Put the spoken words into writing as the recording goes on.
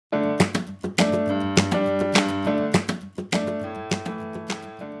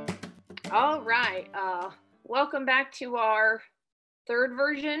right, welcome back to our third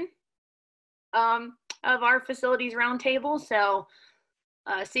version of our facilities roundtable. So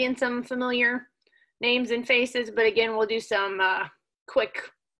seeing some familiar names and faces, but again, we'll do some quick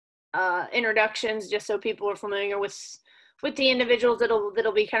introductions just so people are familiar with the individuals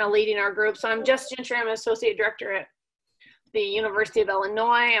that'll be kind of leading our group. So I'm Jess Gentry, I'm an associate director at the University of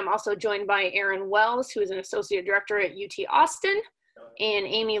Illinois. I'm also joined by Erin Wells, who is an associate director at UT Austin, and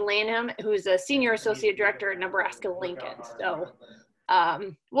Amy Lanham, who's a senior associate director at Nebraska-Lincoln. So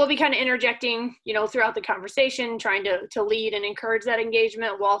we'll be kind of interjecting, throughout the conversation, trying to lead and encourage that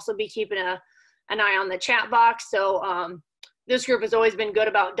engagement. We'll also be keeping an eye on the chat box. So this group has always been good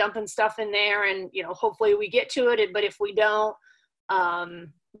about dumping stuff in there, and hopefully we get to it. But if we don't,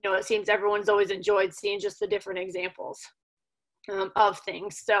 it seems everyone's always enjoyed seeing just the different examples of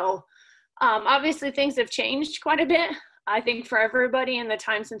things. So obviously things have changed quite a bit, I think, for everybody in the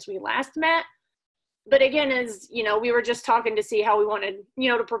time since we last met. But again, as we were just talking to see how we wanted,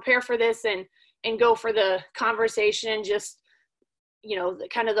 to prepare for this and go for the conversation, just, the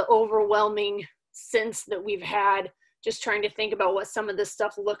kind of the overwhelming sense that we've had, just trying to think about what some of this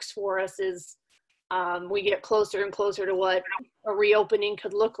stuff looks for us as we get closer and closer to what a reopening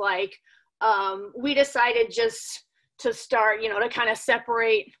could look like. We decided just to start, to kind of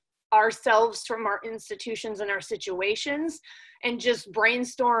separate ourselves from our institutions and our situations and just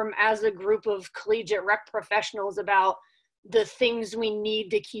brainstorm as a group of collegiate rec professionals about the things we need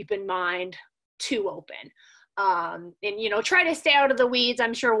to keep in mind to open. And, try to stay out of the weeds.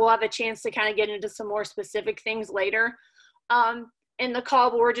 I'm sure we'll have a chance to kind of get into some more specific things later in the call,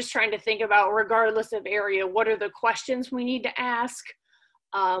 but we're just trying to think about, regardless of area, what are the questions we need to ask?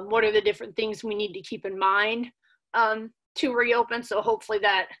 What are the different things we need to keep in mind to reopen? So hopefully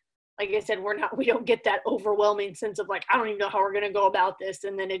that, like I said, we don't get that overwhelming sense of like, I don't even know how we're going to go about this.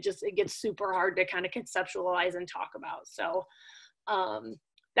 And then it gets super hard to kind of conceptualize and talk about. So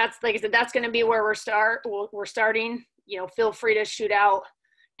that's, like I said, that's going to be where we're starting. Feel free to shoot out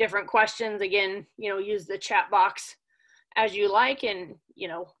different questions. Again, use the chat box as you like, and,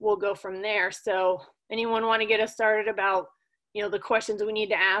 we'll go from there. So anyone want to get us started about, the questions we need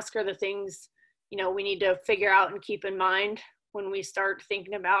to ask, or the things, we need to figure out and keep in mind when we start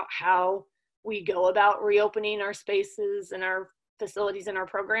thinking about how we go about reopening our spaces and our facilities and our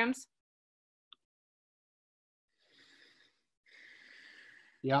programs?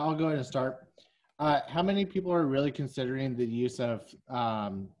 Yeah, I'll go ahead and start. How many people are really considering the use of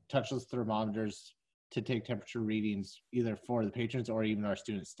touchless thermometers to take temperature readings, either for the patrons or even our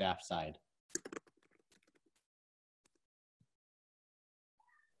student staff side?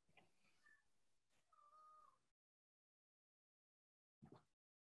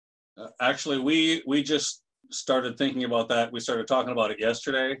 Actually, we just started thinking about that. We started talking about it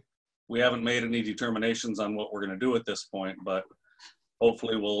yesterday. We haven't made any determinations on what we're going to do at this point, but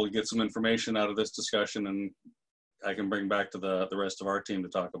hopefully we'll get some information out of this discussion, and I can bring back to the rest of our team to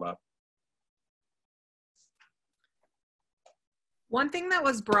talk about. One thing that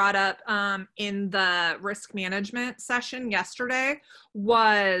was brought up in the risk management session yesterday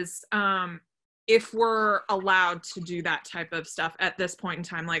was if we're allowed to do that type of stuff at this point in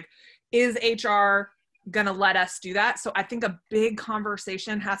time, like, is HR gonna let us do that? So I think a big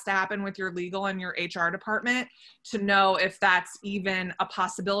conversation has to happen with your legal and your HR department to know if that's even a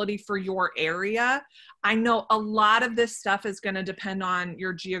possibility for your area. I know a lot of this stuff is gonna depend on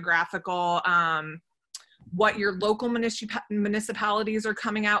your geographical, what your local municipalities are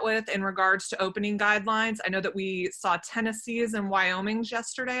coming out with in regards to opening guidelines. I know that we saw Tennessee's and Wyoming's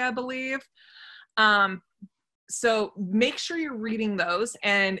yesterday, I believe. So make sure you're reading those,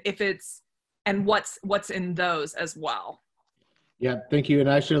 and what's in those as well. Yeah, thank you. And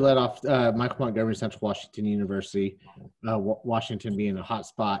I should let off Michael Montgomery, Central Washington University, Washington being a hot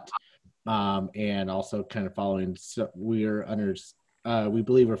spot, and also kind of following. So we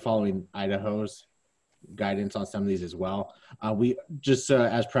believe we're following Idaho's guidance on some of these as well. We just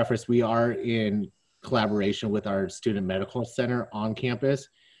as preface, we are in collaboration with our student medical center on campus.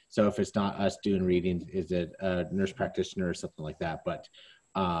 So if it's not us doing readings, is it a nurse practitioner or something like that? But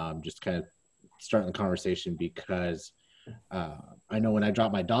just kind of starting the conversation, because I know when I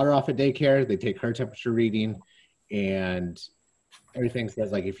drop my daughter off at daycare, they take her temperature reading, and everything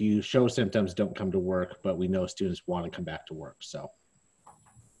says, like, if you show symptoms, don't come to work, but we know students want to come back to work, so.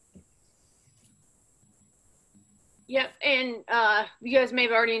 Yep, and you guys may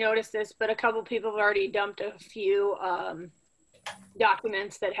have already noticed this, but a couple people have already dumped a few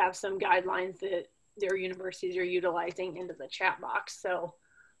documents that have some guidelines that their universities are utilizing into the chat box. So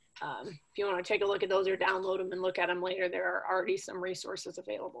if you want to take a look at those or download them and look at them later, there are already some resources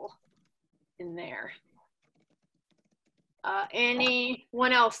available. in there.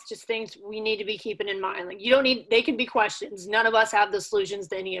 Anyone else, just things we need to be keeping in mind? Like, you don't need, they can be questions. None of us have the solutions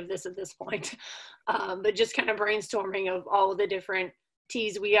to any of this at this point. But just kind of brainstorming of all of the different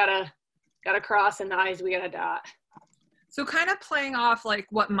T's we gotta cross and the I's we gotta dot. So kind of playing off like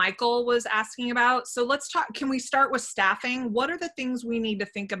what Michael was asking about. So let's talk, can we start with staffing? What are the things we need to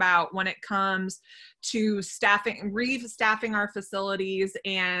think about when it comes to staffing, re-staffing our facilities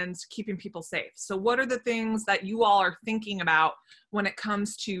and keeping people safe? So what are the things that you all are thinking about when it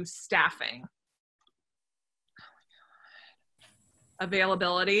comes to staffing?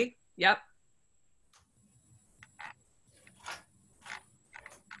 Availability, yep.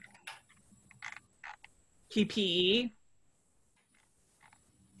 PPE.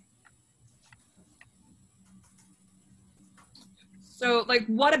 So like,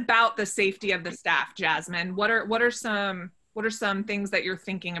 what about the safety of the staff, Jasmine? What are some things that you're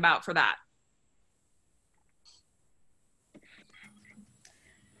thinking about for that?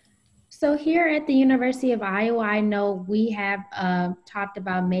 So here at the University of Iowa, I know we have talked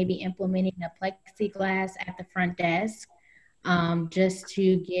about maybe implementing a plexiglass at the front desk, just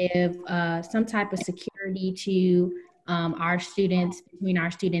to give some type of security to our students, between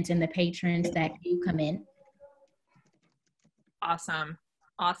our students and the patrons that do come in. Awesome.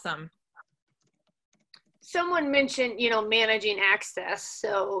 Awesome. Someone mentioned, managing access.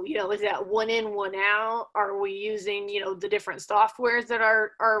 So, is that one in, one out? Are we using, the different softwares that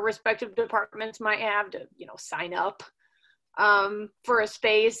our respective departments might have to, sign up for a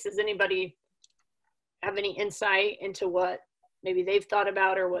space? Does anybody have any insight into what maybe they've thought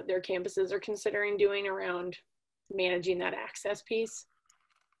about or what their campuses are considering doing around managing that access piece?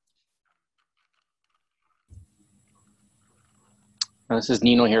 This is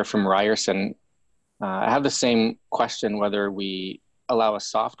Nino here from Ryerson. I have the same question, whether we allow a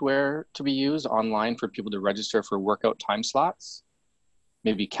software to be used online for people to register for workout time slots,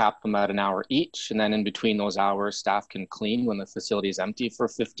 maybe cap them at an hour each, and then in between those hours, staff can clean when the facility is empty for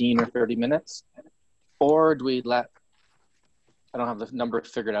 15 or 30 minutes. Or do we let, I don't have the number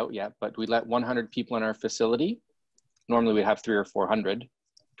figured out yet, but we let 100 people in our facility. Normally we have 300 or 400. Do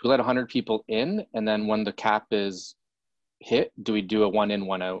we let 100 people in, and then when the cap is hit, do we do a one in,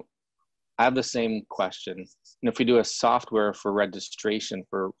 one out? I have the same question. And if we do a software for registration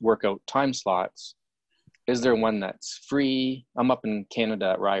for workout time slots, is there one that's free? I'm up in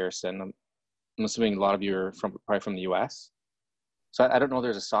Canada at Ryerson. I'm assuming a lot of you are probably from the US. So I don't know if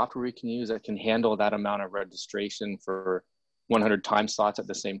there's a software we can use that can handle that amount of registration for 100 time slots at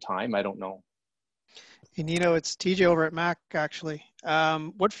the same time. I don't know. Hey, Nino, it's TJ over at Mac, actually.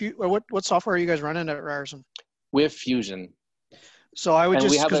 What software are you guys running at Ryerson? We have Fusion. So I would and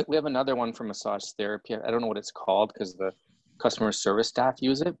just we have another one for massage therapy. I don't know what it's called because the customer service staff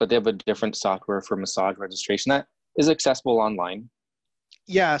use it, but they have a different software for massage registration that is accessible online.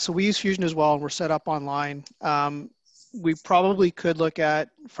 Yeah, so we use Fusion as well, and we're set up online. We probably could look at,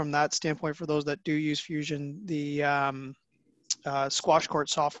 from that standpoint, for those that do use Fusion, the squash court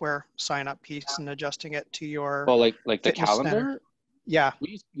software sign up piece and adjusting it to your like the calendar center. Yeah,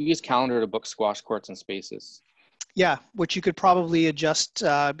 we use calendar to book squash courts and spaces. Yeah, which you could probably adjust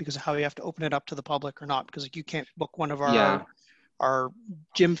because of how you have to open it up to the public or not, because you can't book one of our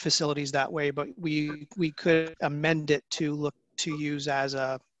gym facilities that way, but we could amend it to look to use as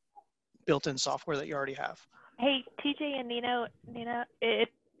a built-in software that you already have. Hey, TJ and Nino,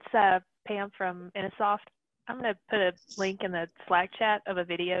 it's Pam from Innosoft. I'm going to put a link in the Slack chat of a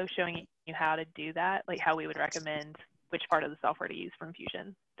video showing you how to do that, like how we would recommend which part of the software to use from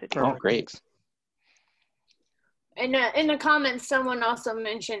Fusion to do that. Great. And in the comments, someone also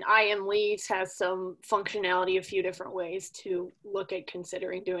mentioned IM Leads has some functionality, a few different ways to look at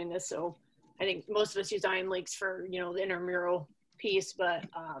considering doing this. So I think most of us use IM Leads for, the intramural piece, but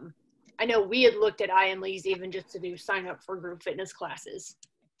I know we had looked at IM Leads even just to do sign up for group fitness classes,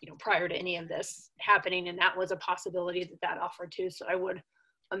 prior to any of this happening. And that was a possibility that offered too. So I would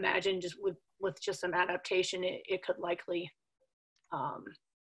imagine just with just some adaptation, it could likely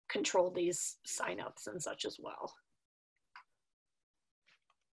control these signups and such as well.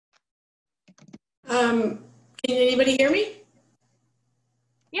 Can anybody hear me?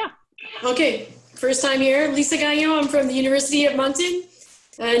 Yeah. Okay, first time here. Lisa Gagnon, I'm from the University of Moncton,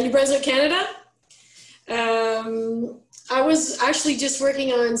 New Brunswick, Canada. I was actually just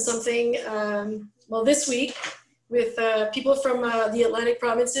working on something, this week with people from the Atlantic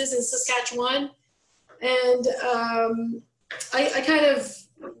provinces in Saskatchewan. And I kind of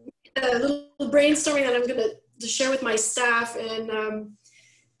a little brainstorming that I'm going to share with my staff. And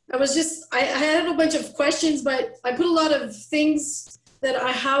I had a bunch of questions, but I put a lot of things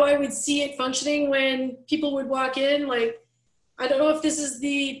how I would see it functioning when people would walk in. Like, I don't know if this is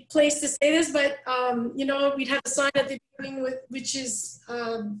the place to say this, but you know, we'd have a sign at the beginning which is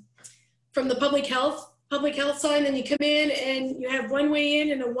from the public health sign, and you come in and you have one way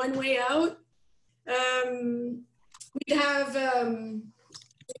in and a one way out. We'd have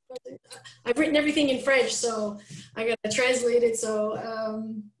I've written everything in French, so I gotta translate it. So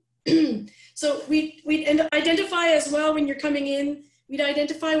so we'd identify as well when you're coming in. We'd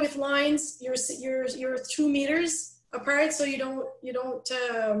identify with lines. You're 2 meters apart, so you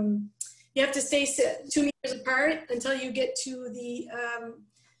have to stay 2 meters apart until you get to the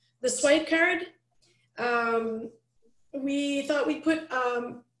swipe card. We thought we'd put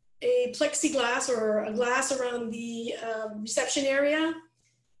a plexiglass or a glass around the reception area,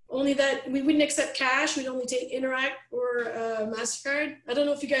 only that we wouldn't accept cash. We'd only take Interac or MasterCard. I don't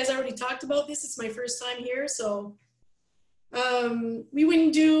know if you guys already talked about this. It's my first time here, so we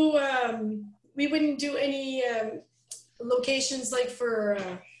wouldn't do any locations like for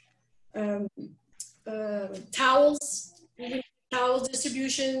towels. Towel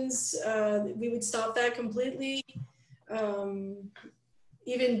distributions, we would stop that completely.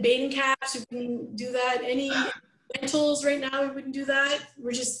 Even bathing caps, we wouldn't do that. Any rentals right now, we wouldn't do that.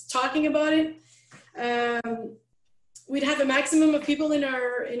 We're just talking about it. We'd have a maximum of people in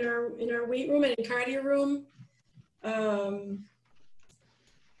our weight room and in cardio room.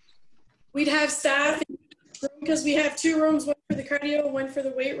 We'd have staff because we have 2 rooms, one for the cardio, one for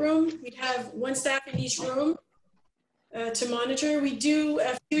the weight room. We'd have 1 staff in each room to monitor. We do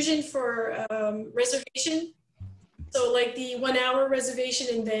a fusion for reservation. So like the 1 hour reservation,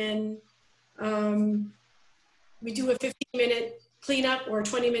 and then we do a 15-minute cleanup or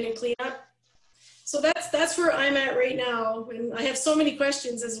 20-minute cleanup. So that's where I'm at right now. And I have so many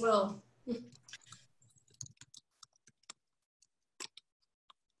questions as well.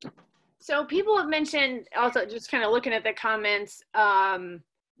 So people have mentioned also, just kind of looking at the comments,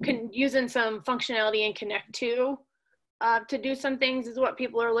 using some functionality in Connect 2 to do some things is what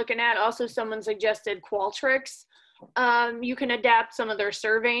people are looking at. Also, someone suggested Qualtrics. You can adapt some of their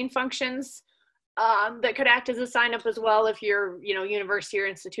surveying functions that could act as a sign up as well if your university or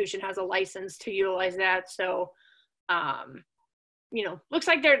institution has a license to utilize that. So, looks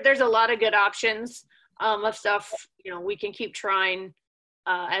like there's a lot of good options of stuff. We can keep trying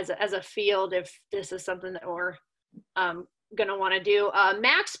as a field if this is something that we're gonna want to do.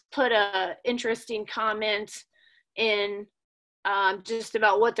 Max put a interesting comment in just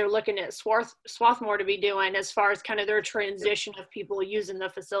about what they're looking at Swarthmore to be doing as far as kind of their transition of people using the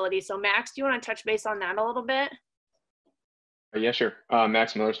facility. So Max, do you want to touch base on that a little bit? Yeah, sure.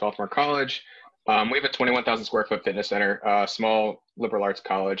 Max Miller, Swarthmore College. We have a 21,000 square foot fitness center, small liberal arts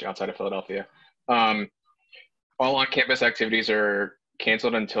college outside of Philadelphia. All on-campus activities are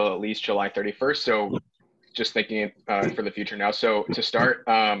canceled until at least July 31st. So just thinking for the future now. So to start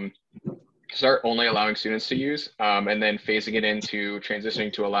only allowing students to use, and then phasing it into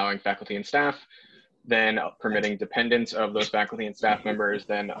transitioning to allowing faculty and staff, then permitting dependents of those faculty and staff members,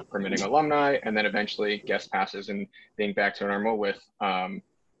 then permitting alumni, and then eventually guest passes and being back to normal with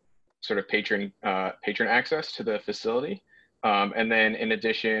sort of patron access to the facility. And then in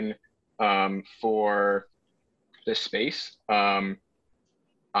addition, for this space,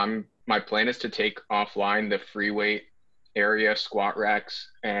 my plan is to take offline the free weight area, squat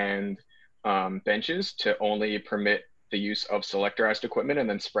racks, and benches to only permit the use of selectorized equipment, and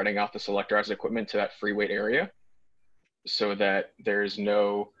then spreading out the selectorized equipment to that free weight area so that there's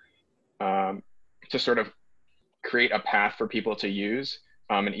no, to sort of create a path for people to use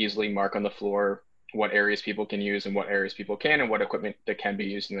and easily mark on the floor what areas people can use and what areas people can, and what equipment that can be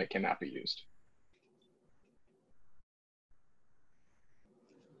used and that cannot be used.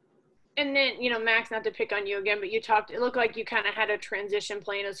 And then, Max, not to pick on you again, but it looked like you kind of had a transition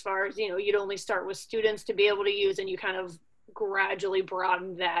plan as far as, you'd only start with students to be able to use, and you kind of gradually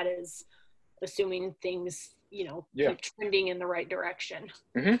broadened that as assuming things, keep trending in the right direction.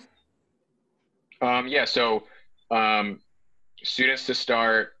 Mm-hmm. So students to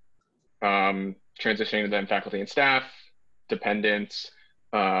start, transitioning to then faculty and staff, dependents,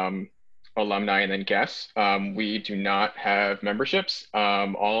 alumni, and then guests. We do not have memberships.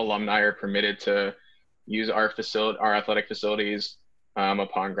 All alumni are permitted to use our athletic facilities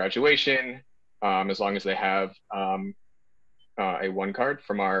upon graduation, as long as they have a one card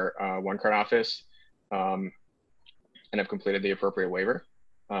from our one card office and have completed the appropriate waiver.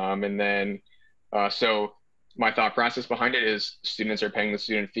 And then, so my thought process behind it is students are paying the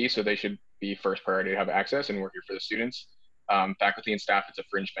student fee, so they should be first priority to have access, and we're here for the students. Faculty and staff, it's a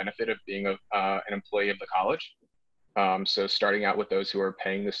fringe benefit of being an employee of the college. So starting out with those who are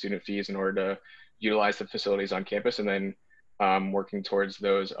paying the student fees in order to utilize the facilities on campus, and then working towards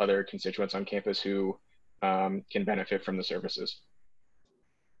those other constituents on campus who can benefit from the services.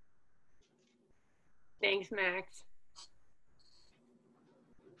 Thanks, Max.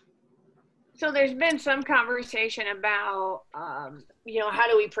 So there's been some conversation about, you know, how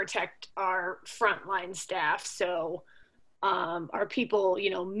do we protect our frontline staff? So are people, you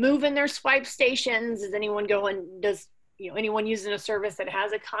know, moving their swipe stations? Is anyone anyone using a service that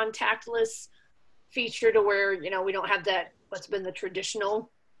has a contactless feature to where, you know, we don't have that, what's been the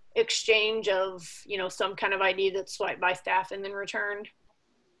traditional exchange of, you know, some kind of ID that's swiped by staff and then returned?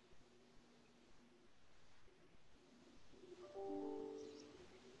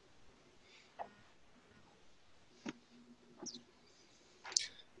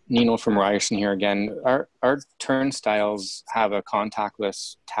 Nino from Ryerson here again. Our turnstiles have a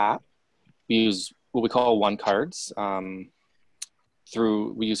contactless tap. We use what we call one cards. We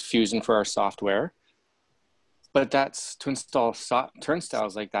use Fusion for our software. But that's to install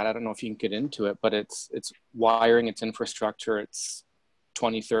turnstiles like that. I don't know if you can get into it, but it's wiring, it's infrastructure. It's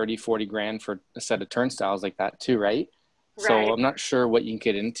 20, 30, 40 grand for a set of turnstiles like that too, right? So I'm not sure what you can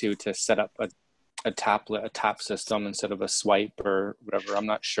get into to set up a tap system instead of a swipe or whatever. I'm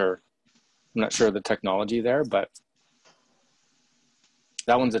not sure of the technology there, but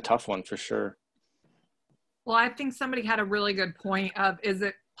that one's a tough one for sure. Well, I think somebody had a really good point of, is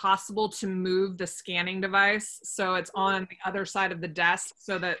it possible to move the scanning device so it's on the other side of the desk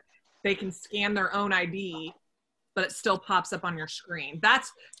so that they can scan their own ID, but it still pops up on your screen? That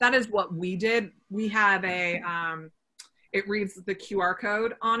is what we did. We have it reads the QR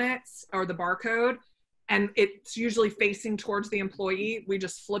code on it, or the barcode, and it's usually facing towards the employee. We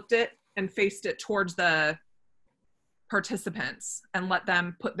just flipped it and faced it towards the participants and let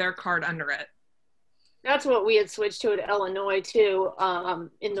them put their card under it. That's what we had switched to at Illinois too.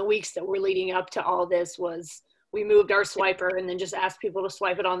 In the weeks that were leading up to all this, was we moved our swiper and then just asked people to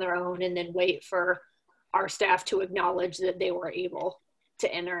swipe it on their own and then wait for our staff to acknowledge that they were able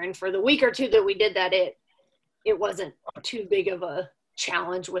to enter. And for the week or two that we did that, it wasn't too big of a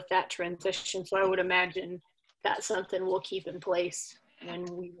challenge with that transition. So I would imagine that's something we'll keep in place when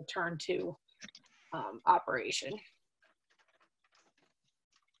we return to operation.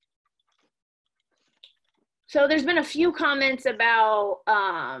 So there's been a few comments about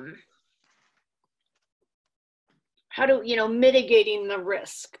how to, you know, mitigating the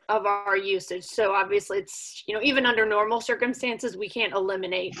risk of our usage. So obviously it's, you know, even under normal circumstances, we can't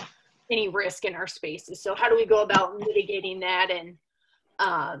eliminate any risk in our spaces. So how do we go about mitigating that? And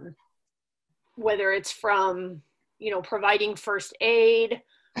whether it's from, you know, providing first aid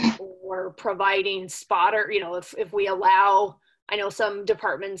or providing spotter, you know, if we allow, I know some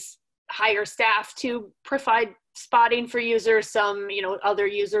departments hire staff to provide spotting for users. Some, you know, other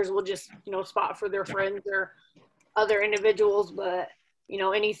users will just, you know, spot for their friends or other individuals. But, you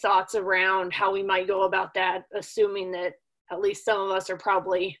know, any thoughts around how we might go about that, assuming that at least some of us are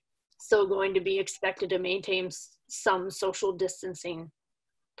probably still going to be expected to maintain some social distancing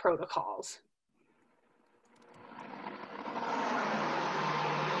protocols?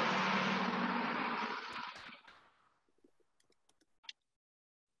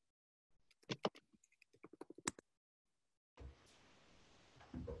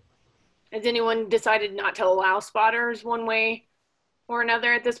 Has anyone decided not to allow spotters one way or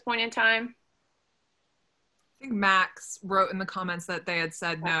another at this point in time? I think Max wrote in the comments that they had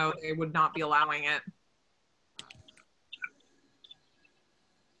said no, they would not be allowing it.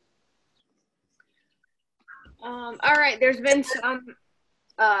 All right, there's been some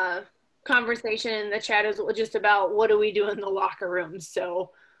conversation in the chat as well just about what do we do in the locker rooms.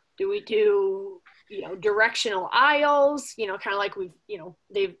 So do we do, you know, directional aisles, you know, kind of like we've, you know,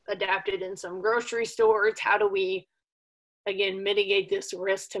 they've adapted in some grocery stores. How do we, again, mitigate this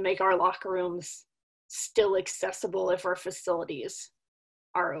risk to make our locker rooms still accessible if our facilities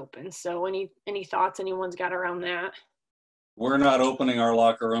are open? So any thoughts anyone's got around that? We're not opening our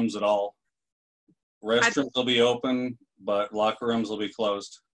locker rooms at all. Restrooms will be open, but locker rooms will be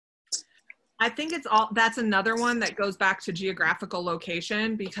closed. I think that's another one that goes back to geographical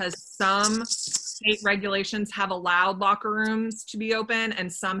location, because some state regulations have allowed locker rooms to be open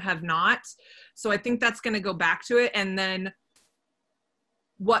and some have not. So I think that's going to go back to it. And then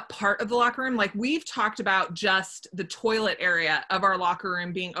what part of the locker room, like we've talked about just the toilet area of our locker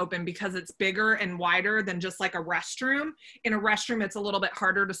room being open because it's bigger and wider than just like a restroom. In a restroom, it's a little bit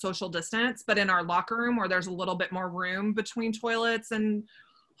harder to social distance, but in our locker room where there's a little bit more room between toilets and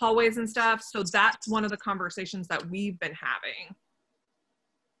hallways and stuff. So that's one of the conversations that we've been having.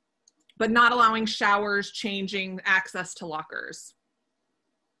 but not allowing showers, changing, access to lockers.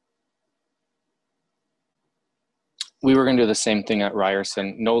 We were going to do the same thing at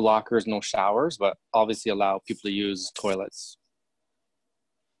Ryerson. No lockers, no showers, but obviously allow people to use toilets.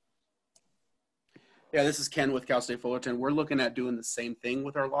 Yeah, this is Ken with Cal State Fullerton. We're looking at doing the same thing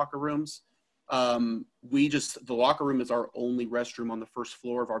with our locker rooms. The locker room is our only restroom on the first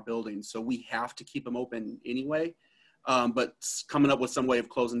floor of our building, so we have to keep them open anyway. But coming up with some way of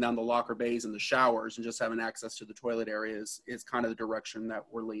closing down the locker bays and the showers and just having access to the toilet areas is kind of the direction that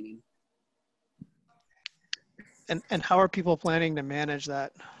we're leaning. And how are people planning to manage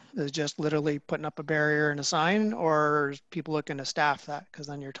that? Is it just literally putting up a barrier and a sign, or is people looking to staff that? Because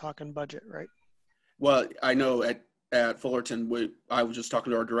then you're talking budget, right? Well, I know at Fullerton, I was just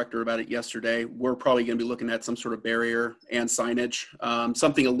talking to our director about it yesterday. We're probably going to be looking at some sort of barrier and signage,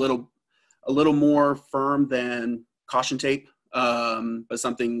 something a little more firm than caution tape, but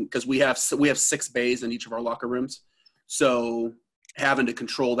something, because we have 6 bays in each of our locker rooms, so having to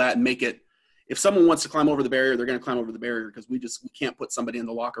control that and make it. If someone wants to climb over the barrier, they're going to climb over the barrier, because we can't put somebody in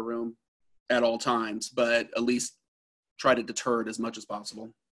the locker room at all times, but at least try to deter it as much as possible.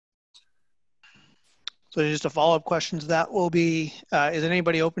 So just a follow-up question to that will be, is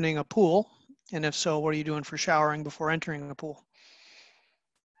anybody opening a pool? And if so, what are you doing for showering before entering the pool?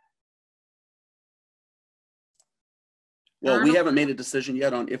 Well, we haven't made a decision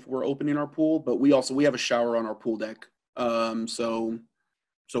yet on if we're opening our pool, but we have a shower on our pool deck. So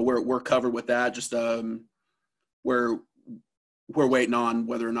we're covered with that. Just we're waiting on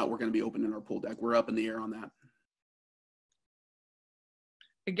whether or not we're going to be opening our pool deck. We're up in the air on that.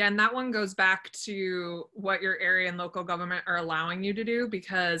 Again, that one goes back to what your area and local government are allowing you to do,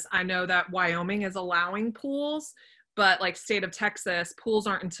 because I know that Wyoming is allowing pools, but like state of Texas, pools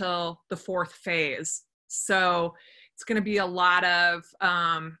aren't until the 4th phase. So it's going to be a lot of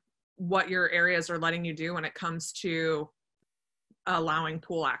what your areas are letting you do when it comes to allowing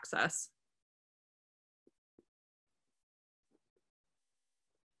pool access.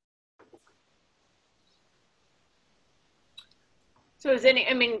 So is any,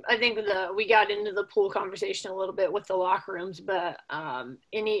 I mean, I think we got into the pool conversation a little bit with the locker rooms, but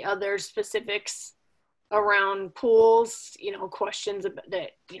any other specifics around pools, questions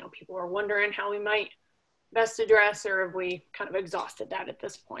that, people are wondering how we might best address, or have we kind of exhausted that at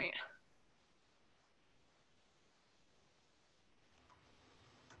this point?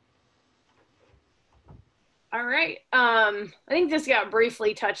 All right. I think this got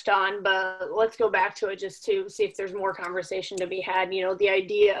briefly touched on, but let's go back to it just to see if there's more conversation to be had. The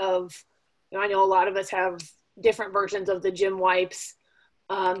idea of, I know a lot of us have different versions of the gym wipes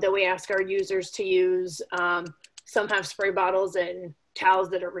that we ask our users to use. Some have spray bottles and towels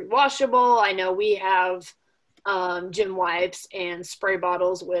that are rewashable. I know we have gym wipes and spray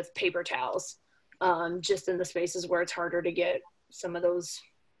bottles with paper towels, just in the spaces where it's harder to get some of those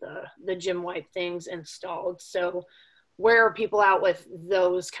the gym wipe things installed. So where are people out with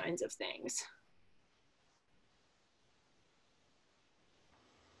those kinds of things?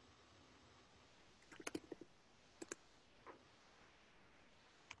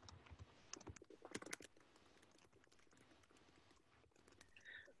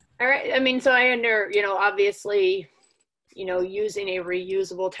 All right. I mean, so I obviously, using a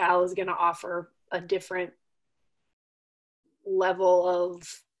reusable towel is going to offer a different level of,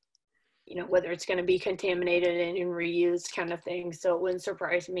 whether it's going to be contaminated and reused kind of thing. So it wouldn't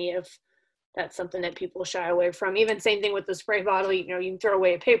surprise me if that's something that people shy away from. Even same thing with the spray bottle, you can throw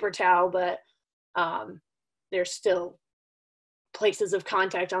away a paper towel, but there's still places of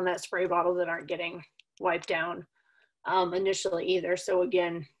contact on that spray bottle that aren't getting wiped down initially either. So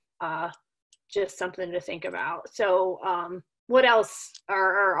again, just something to think about. So what else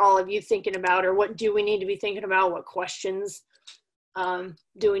are all of you thinking about, or what do we need to be thinking about? What questions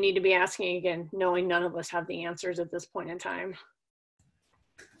do we need to be asking, again, knowing none of us have the answers at this point in time?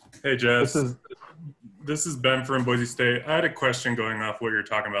 Hey, Jess. This is Ben from Boise State. I had a question going off what you're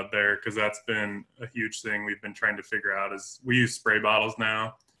talking about there, because that's been a huge thing we've been trying to figure out. Is we use spray bottles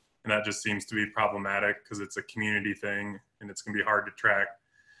now, and that just seems to be problematic because it's a community thing and it's going to be hard to track.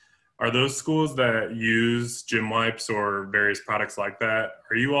 Are those schools that use gym wipes or various products like that,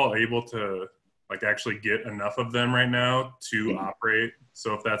 are you all able to actually get enough of them right now to operate?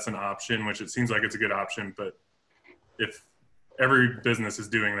 So if that's an option, which it seems like it's a good option, but if every business is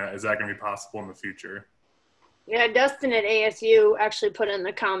doing that, is that going to be possible in the future? Yeah, Dustin at ASU actually put in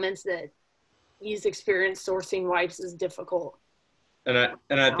the comments that he's experienced sourcing wipes is difficult. And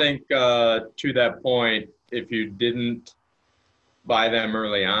I think to that point, if you didn't buy them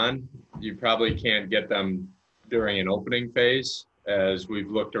early on, you probably can't get them during an opening phase. as we've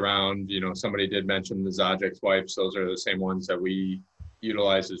looked around, you know, somebody did mention the Zogex wipes. Those are the same ones that we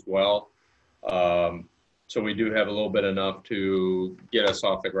utilize as well. So we do have a little bit enough to get us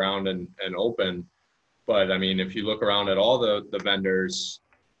off the ground and open. But I mean, if you look around at all the vendors,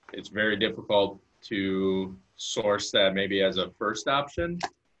 it's very difficult to source that maybe as a first option.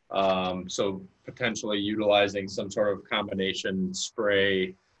 So potentially utilizing some sort of combination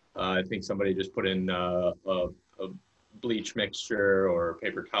spray. I think somebody just put in a bleach mixture or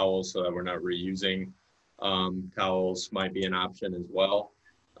paper towels so that we're not reusing towels might be an option as well.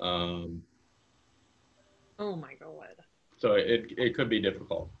 Oh my God. So it could be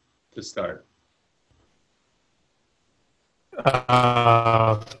difficult to start.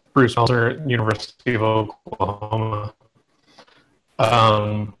 Bruce Meltzer, University of Oklahoma.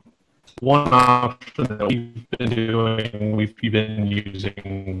 One option that we've been doing, we've been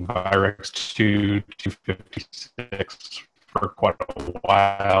using Virex 256 for quite a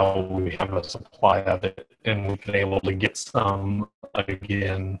while. We have a supply of it, and we've been able to get some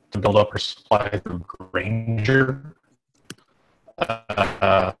again to build up our supply through Granger.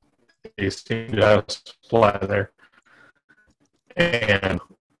 They seem to have a supply there. And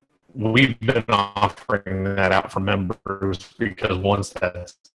we've been offering that out for members because once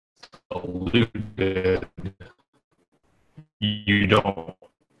that's diluted, you don't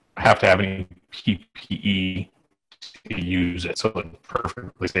have to have any PPE to use it. So it's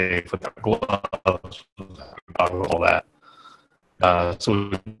perfectly safe without gloves, without all that. So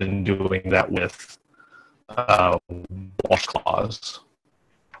we've been doing that with washcloths.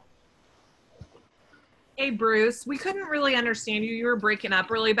 Hey Bruce, we couldn't really understand you. You were breaking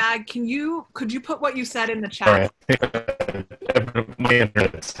up really bad. Could you put what you said in the chat? All right. My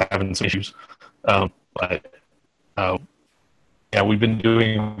internet's having some issues. Yeah, we've been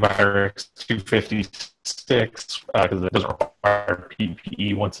doing Virex 256 because it doesn't require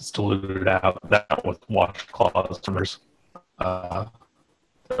PPE once it's diluted out. That with washcloth customers that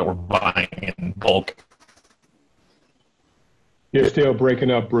we're buying in bulk. You're still breaking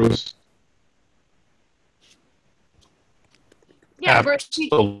up, Bruce. Yeah, Bruce,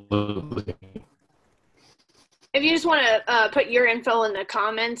 Absolutely. if you just want to put your info in the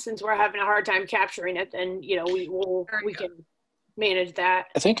comments, since we're having a hard time capturing it, then you know we can manage that.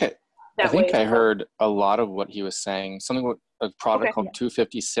 I think I heard a lot of what he was saying. Something with a product called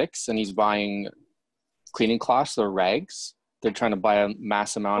 256, and he's buying cleaning cloths or rags. They're trying to buy a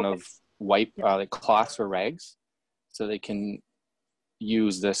mass amount of like cloths or rags, so they can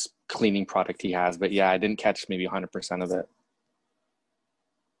use this cleaning product he has. But yeah, I didn't catch maybe 100% of it.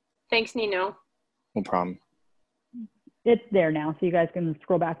 Thanks, Nino. No problem. It's there now, so you guys can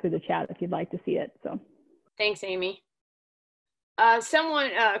scroll back through the chat if you'd like to see it. So, thanks, Amy.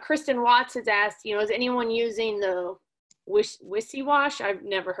 Kristen Watts has asked, is anyone using the Wissy Wash? I've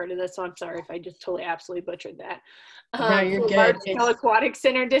never heard of this, so I'm sorry if I just totally absolutely butchered that. No, you're good. Large-scale aquatic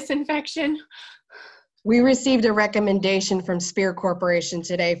center disinfection. We received a recommendation from Spear Corporation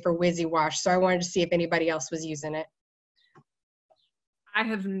today for Wizzy Wash, so I wanted to see if anybody else was using it. I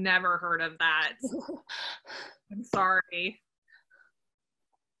have never heard of that. I'm sorry.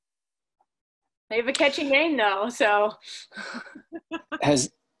 They have a catchy name though, so. Has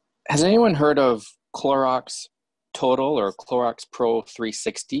anyone heard of Clorox Total or Clorox Pro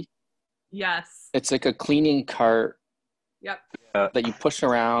 360? Yes. It's like a cleaning cart. Yep. That you push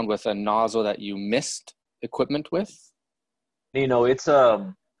around with a nozzle that you mist equipment with. It's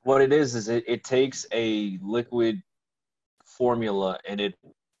what it is it takes a liquid formula and it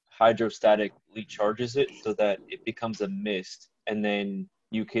hydrostatically charges it so that it becomes a mist, and then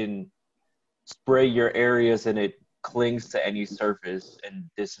you can spray your areas and it clings to any surface and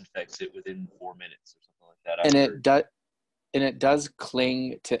disinfects it within 4 minutes or something like that. And it does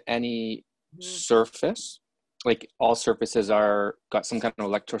cling to any surface. Like all surfaces got some kind of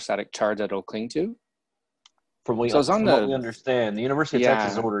electrostatic charge that it'll cling to. From what we understand, the University of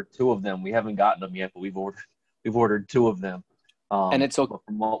Texas ordered 2 of them. We haven't gotten them yet, but we've ordered 2 of them. And it's okay.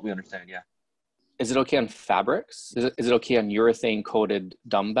 From what we understand, yeah. Is it okay on fabrics? Is it okay on urethane coated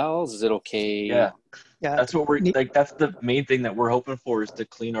dumbbells? Is it okay? Yeah. That's what we're like. That's the main thing that we're hoping for, is to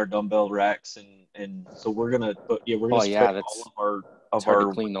clean our dumbbell racks, and so we're gonna spray all of our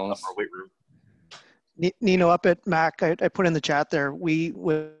weight room. Nino, up at Mac, I put in the chat there, we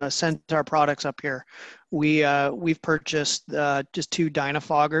sent our products up here. We've purchased just 2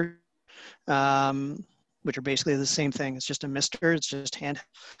 Dynafoggers, which are basically the same thing. It's just a mister. It's just hand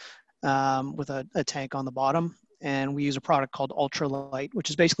with a tank on the bottom. And we use a product called Ultralight, which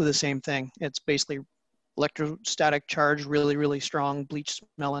is basically the same thing. It's basically electrostatic charge, really, really strong, bleach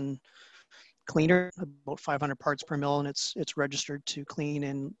smelling cleaner, about 500 parts per mil, and it's registered to clean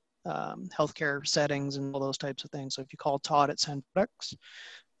in healthcare settings and all those types of things. So if you call Todd at Send Products,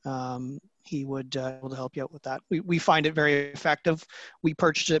 he would be able to help you out with that. We find it very effective. We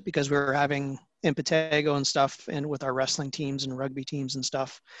purchased it because we were having impetigo and stuff, and with our wrestling teams and rugby teams and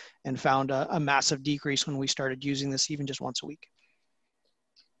stuff, and found a massive decrease when we started using this even just once a week.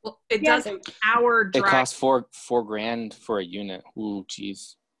 Well, it does an hour It drive. costs four grand for a unit. Ooh,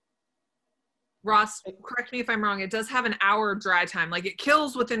 geez. Ross, correct me if I'm wrong. It does have an hour dry time. Like it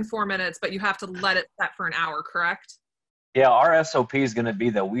kills within 4 minutes, but you have to let it set for an hour, correct? Yeah, our SOP is going to be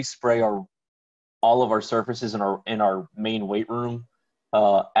that we spray all of our surfaces in our main weight room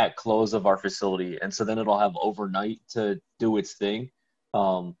at close of our facility, and so then it'll have overnight to do its thing.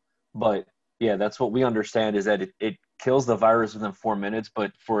 But yeah, that's what we understand, is that it kills the virus within 4 minutes,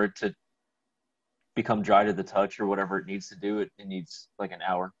 but for it to become dry to the touch or whatever it needs to do, it needs like an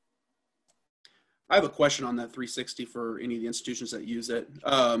hour. I have a question on that 360 for any of the institutions that use it.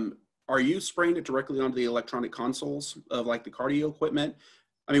 Are you spraying it directly onto the electronic consoles of like the cardio equipment?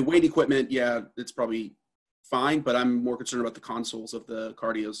 I mean, weight equipment, yeah, it's probably fine, but I'm more concerned about the consoles of the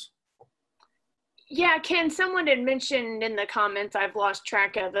cardios. Yeah, Ken, someone had mentioned in the comments, I've lost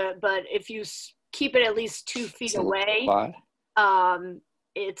track of it, but if you keep it at least 2 feet away,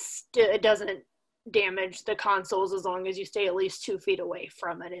 it doesn't damage the consoles as long as you stay at least 2 feet away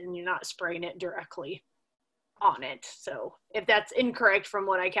from it and you're not spraying it directly on it. So if that's incorrect from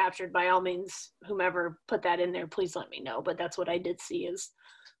what I captured, by all means, whomever put that in there, please let me know. But that's what I did see, is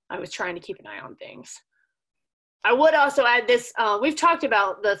I was trying to keep an eye on things. I would also add this, we've talked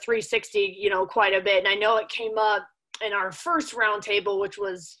about the 360, quite a bit. And I know it came up in our first roundtable, which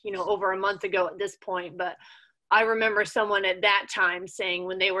was, over a month ago at this point. But I remember someone at that time saying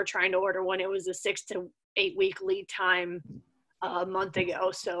when they were trying to order one, it was a 6 to 8 week lead time a month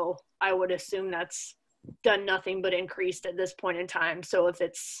ago. So I would assume that's done nothing but increased at this point in time. So if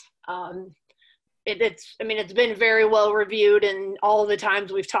it's, it's been very well reviewed, and all the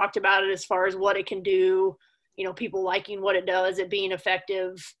times we've talked about it as far as what it can do, people liking what it does, it being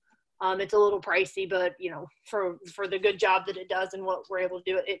effective. It's a little pricey, but for the good job that it does and what we're able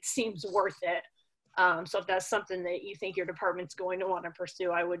to do, it seems worth it. So if that's something that you think your department's going to want to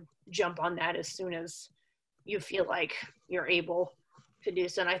pursue, I would jump on that as soon as you feel like you're able to do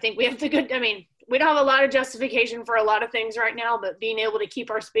so. And I think we have we don't have a lot of justification for a lot of things right now, but being able to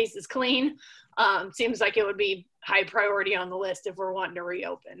keep our spaces clean seems like it would be high priority on the list if we're wanting to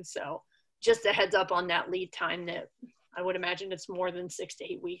reopen. So just a heads up on that lead time, that I would imagine it's more than 6 to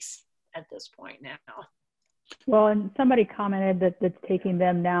 8 weeks at this point now. Well, and somebody commented that it's taking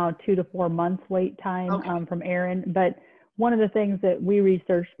them now 2 to 4 months wait time from Erin. But one of the things that we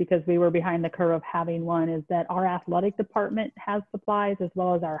researched, because we were behind the curve of having one, is that our athletic department has supplies as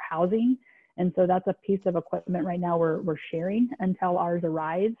well as our housing. And so that's a piece of equipment right now we're sharing until ours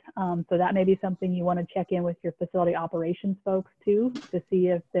arrives. So that may be something you want to check in with your facility operations folks too, to see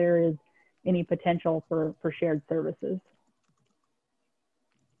if there is any potential for shared services.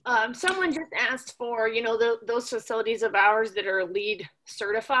 Someone just asked for, those facilities of ours that are LEED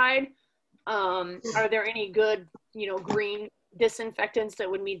certified. Are there any good, green disinfectants that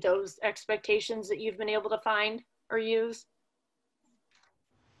would meet those expectations that you've been able to find or use?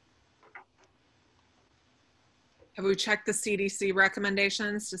 Have we checked the CDC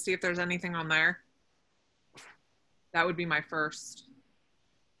recommendations to see if there's anything on there? That would be my first.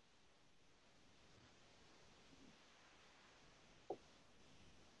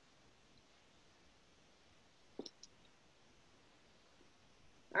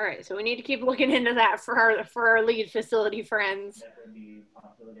 All right, so we need to keep looking into that for our LEED facility friends.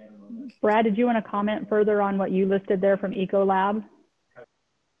 Brad, did you want to comment further on what you listed there from Ecolab?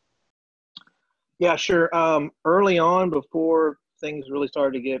 Yeah, sure. Early on, before things really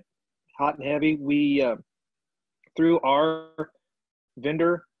started to get hot and heavy, we, through our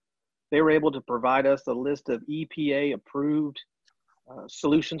vendor, they were able to provide us a list of EPA approved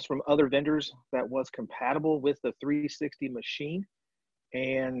solutions from other vendors that was compatible with the 360 machine.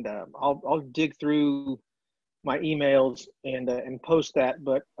 And I'll dig through my emails and post that.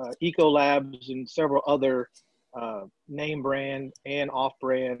 But Ecolabs and several other name brand and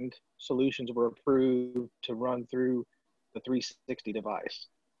off-brand solutions were approved to run through the 360 device.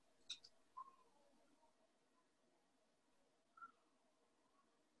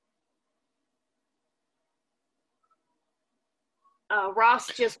 Ross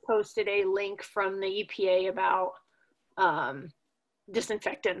just posted a link from the EPA about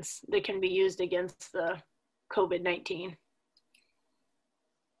disinfectants that can be used against the COVID-19.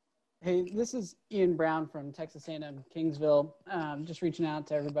 Hey, this is Ian Brown from Texas A&M Kingsville, just reaching out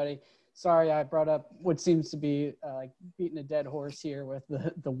to everybody. sorry I brought up what seems to be like beating a dead horse here with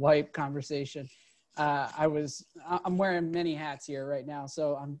the wipe conversation. I'm wearing many hats here right now,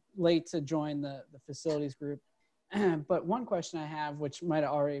 so I'm late to join the facilities group. But one question I have, which might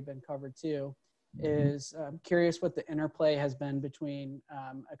have already been covered too, is I'm curious what the interplay has been between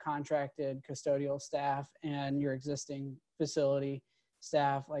a contracted custodial staff and your existing facility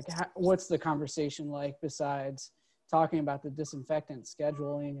staff. Like, what's the conversation like besides talking about the disinfectant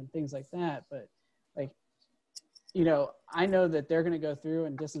scheduling and things like that? But like, you know, I know that they're going to go through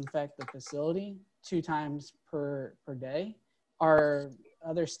and disinfect the facility 2 times per day. Are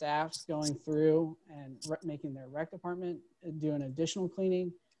other staffs going through and making their rec department doing additional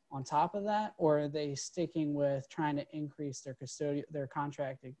cleaning on top of that, or are they sticking with trying to increase their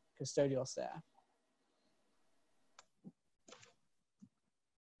contracted custodial staff?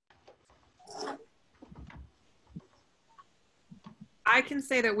 I can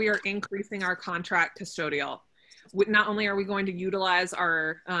say that we are increasing our contract custodial. Not only are we going to utilize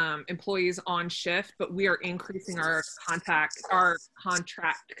our employees on shift, but we are increasing our contract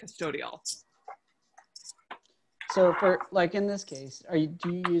custodial. So for like in this case,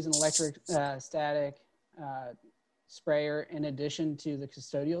 do you use an electric static sprayer in addition to the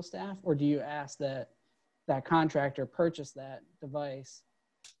custodial staff, or do you ask that contractor purchase that device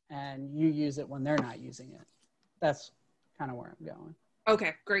and you use it when they're not using it? That's kind of where I'm going.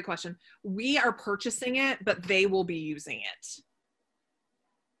 Okay, great question. We are purchasing it, but they will be using it.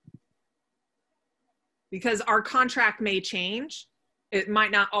 Because our contract may change. It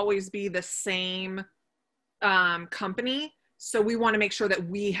might not always be the same company. So we want to make sure that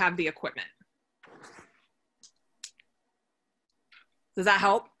we have the equipment. Does that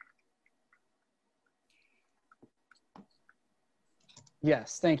help?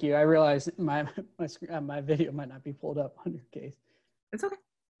 Yes, thank you. I realize my video might not be pulled up on your case. It's okay.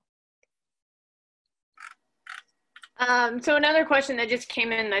 So another question that just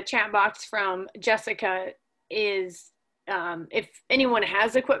came in the chat box from Jessica is, if anyone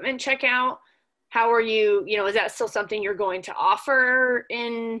has equipment checkout, how are you, is that still something you're going to offer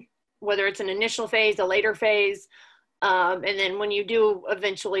in, whether it's an initial phase, a later phase? And then when you do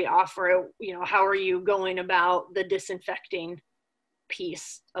eventually offer it, how are you going about the disinfecting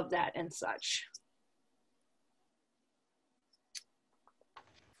piece of that and such?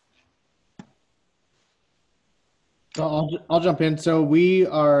 So I'll jump in. So we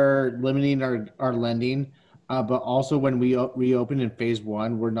are limiting our lending, but also when we reopen in phase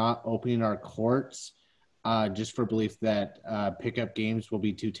 1, we're not opening our courts just for belief that pickup games will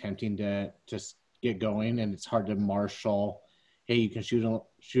be too tempting to just get going, and it's hard to marshal. Hey, you can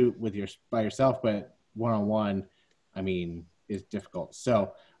shoot by yourself, but one-on-one, I mean, is difficult.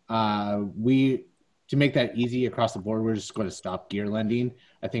 So to make that easy across the board, we're just going to stop gear lending.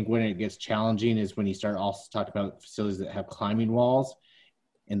 I think when it gets challenging is when you start also talking about facilities that have climbing walls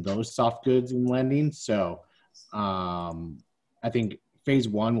and those soft goods in lending. So I think phase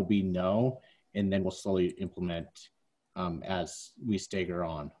 1 will be no, and then we'll slowly implement as we stagger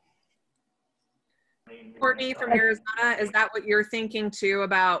on. Courtney from Arizona, is that what you're thinking too,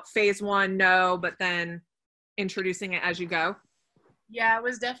 about phase 1, no, but then introducing it as you go? Yeah, it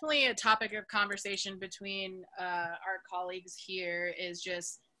was definitely a topic of conversation between our colleagues here. Is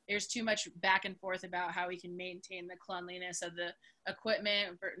just there's too much back and forth about how we can maintain the cleanliness of the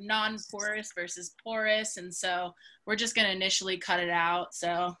equipment for non-porous versus porous, and so we're just going to initially cut it out.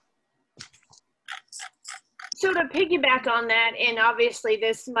 So to piggyback on that, and obviously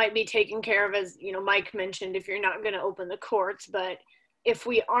this might be taken care of, as Mike mentioned, if you're not going to open the courts, but if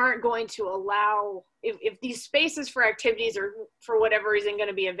we aren't going to allow, if these spaces for activities are for whatever reason going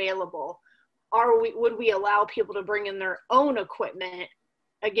to be available, would we allow people to bring in their own equipment,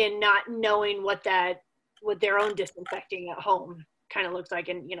 again, not knowing what their own disinfecting at home kind of looks like,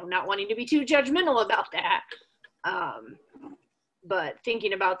 and not wanting to be too judgmental about that, but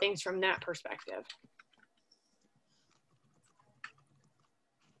thinking about things from that perspective.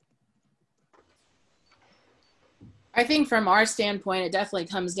 I think from our standpoint, it definitely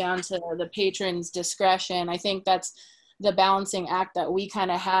comes down to the patron's discretion. I think that's the balancing act that we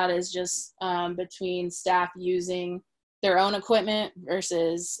kind of had, is just between staff using their own equipment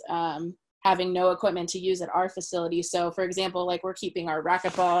versus having no equipment to use at our facility. So for example, like we're keeping our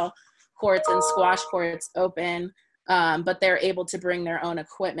racquetball courts and squash courts open, but they're able to bring their own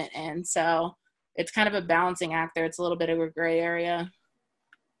equipment in. So it's kind of a balancing act there. It's a little bit of a gray area.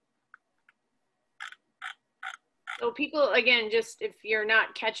 So people, again, just if you're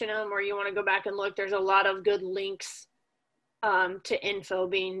not catching them or you want to go back and look, there's a lot of good links to info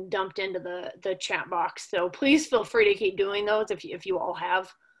being dumped into the chat box. So please feel free to keep doing those if you all have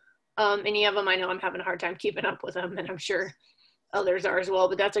Any of them, I know I'm having a hard time keeping up with them, and I'm sure others are as well,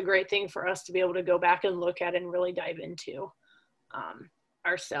 but that's a great thing for us to be able to go back and look at and really dive into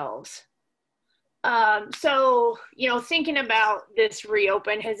ourselves. So, you know, thinking about this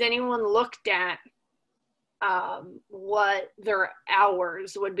reopen, has anyone looked at what their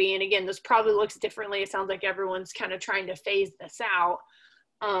hours would be? And again, this probably looks differently. It sounds like everyone's kind of trying to phase this out.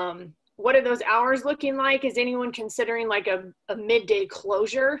 What are those hours looking like? Is anyone considering like a midday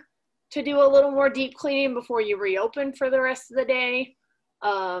closure to do a little more deep cleaning before you reopen for the rest of the day?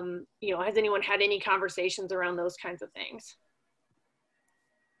 You know, has anyone had any conversations around those kinds of things?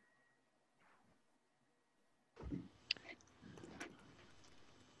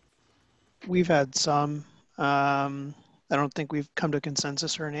 We've had some. I don't think we've come to a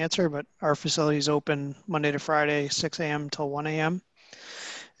consensus or an answer, but our facility's open Monday to Friday, 6 a.m. till 1 a.m.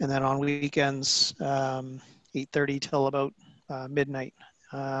 And then on weekends, 8:30 till about midnight.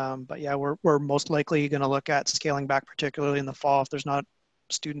 But yeah, we're most likely going to look at scaling back, particularly in the fall if there's not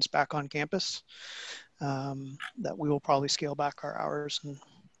students back on campus, that we will probably scale back our hours and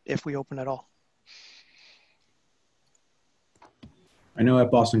if we open at all. I know at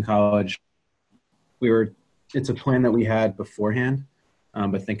Boston College, it's a plan that we had beforehand,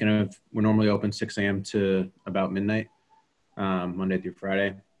 but thinking of, we're normally open 6 a.m. to about midnight, Monday through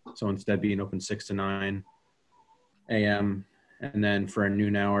Friday. So instead being open 6 to 9 a.m. and then for a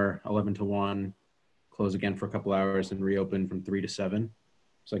noon hour, 11 to 1, close again for a couple hours and reopen from 3 to 7.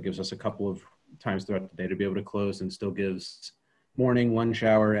 So it gives us a couple of times throughout the day to be able to close, and still gives morning, lunch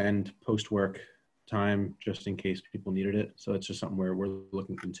hour, and post-work time just in case people needed it. So it's just something where we're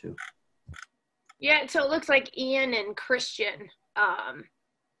looking into. Yeah, so it looks like Ian and Christian,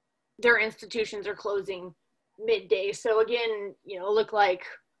 their institutions are closing midday. So again, you know, look like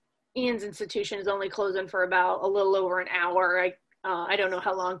Ian's institution is only closing for about a little over an hour. I don't know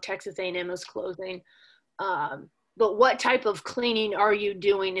how long Texas A&M is closing, but what type of cleaning are you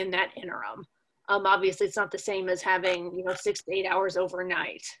doing in that interim? Obviously, it's not the same as having, you know, 6 to 8 hours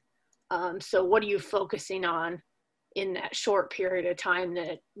overnight. So what are you focusing on in that short period of time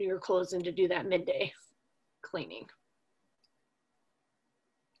that you're closing to do that midday cleaning?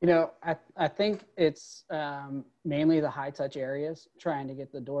 You know, I think it's mainly the high touch areas, trying to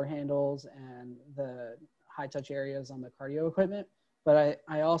get the door handles and the high touch areas on the cardio equipment. But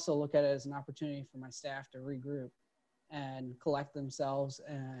I also look at it as an opportunity for my staff to regroup and collect themselves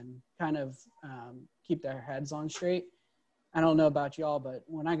and kind of keep their heads on straight. I don't know about y'all, but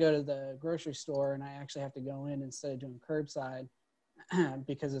when I go to the grocery store and I actually have to go in instead of doing curbside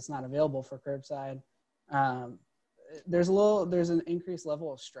because it's not available for curbside, there's an increased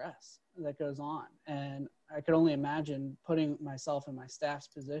level of stress that goes on. And I could only imagine putting myself in my staff's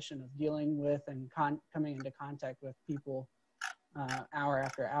position of dealing with and coming into contact with people hour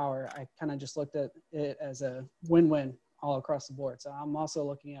after hour. I kind of just looked at it as a win-win all across the board. So I'm also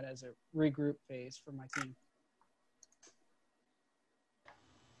looking at it as a regroup phase for my team.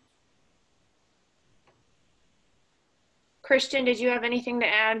 Christian, did you have anything to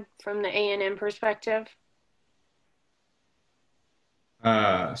add from the A&M perspective?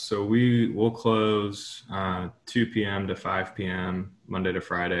 So we will close 2 p.m. to 5 p.m. Monday to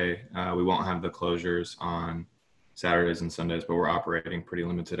Friday. We won't have the closures on Saturdays and Sundays, but we're operating pretty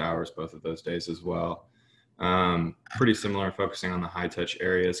limited hours both of those days as well. Pretty similar, focusing on the high touch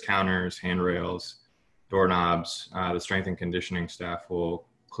areas, counters, handrails, doorknobs. The strength and conditioning staff will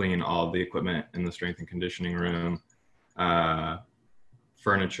clean all the equipment in the strength and conditioning room,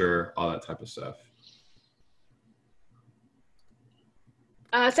 furniture, all that type of stuff.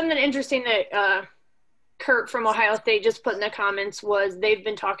 Something interesting that Kurt from Ohio State just put in the comments was they've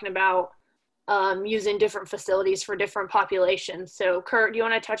been talking about using different facilities for different populations. So Kurt, do you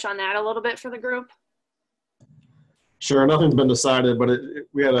want to touch on that a little bit for the group? Sure, nothing's been decided, but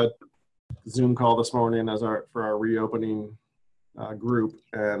we had a Zoom call this morning for our reopening group,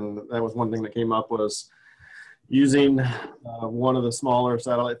 and that was one thing that came up was using one of the smaller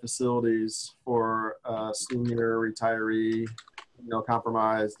satellite facilities for senior retiree,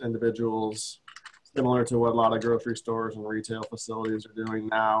 compromised individuals, similar to what a lot of grocery stores and retail facilities are doing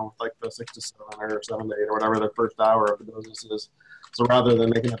now, like the 6 to 7 or 7 to 8 or whatever the first hour of the business is. So rather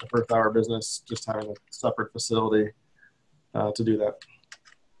than making it the first hour business, just having a separate facility to do that.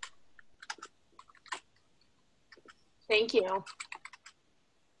 Thank you.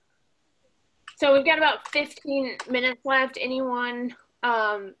 So we've got about 15 minutes left. Anyone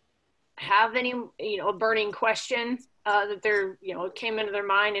have any, a burning question that they're, came into their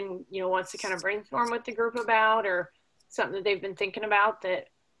mind and, wants to kind of brainstorm with the group about, or something that they've been thinking about that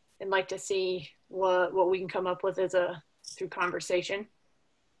they'd like to see what we can come up with through conversation?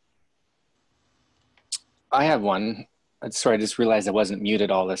 I have one. Sorry, I just realized I wasn't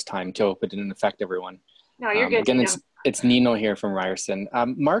muted all this time too, but it didn't affect everyone. No, you're good. Again, Nino. it's Nino here from Ryerson.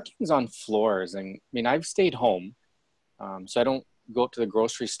 Markings on floors, and I mean, I've stayed home, so I don't go up to the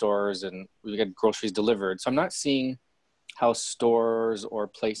grocery stores and we get groceries delivered. So I'm not seeing how stores or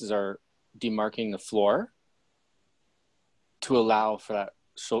places are demarking the floor to allow for that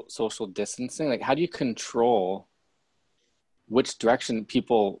social distancing. Like, how do you control which direction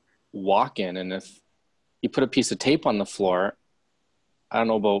people walk in? And if you put a piece of tape on the floor, I don't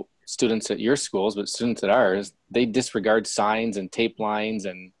know about students at your schools, but students at ours, they disregard signs and tape lines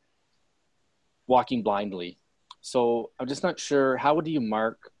and walking blindly. So I'm just not sure, how would you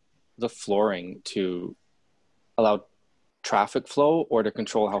mark the flooring to allow traffic flow or to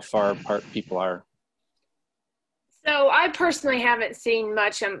control how far apart people are? So I personally haven't seen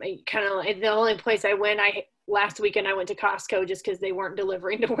much. I'm kind of the only place I went, last weekend I went to Costco just because they weren't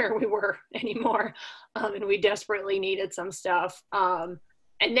delivering to where we were anymore. And we desperately needed some stuff. And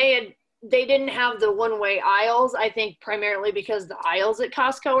they didn't have the one-way aisles, I think primarily because the aisles at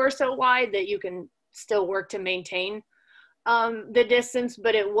Costco are so wide that you can still work to maintain the distance,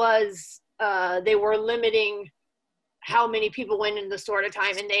 but it was, they were limiting how many people went into the store at a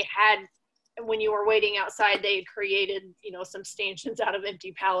time. And they had, when you were waiting outside, they had created, some stanchions out of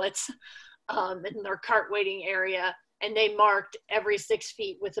empty pallets in their cart waiting area. And they marked every 6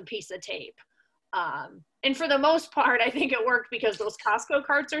 feet with a piece of tape. And for the most part, I think it worked because those Costco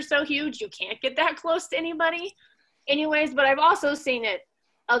carts are so huge, you can't get that close to anybody anyways. But I've also seen it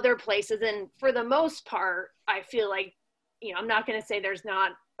other places. And for the most part, I feel like, I'm not going to say there's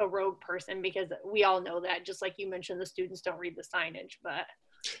not a rogue person, because we all know that, just like you mentioned, the students don't read the signage, but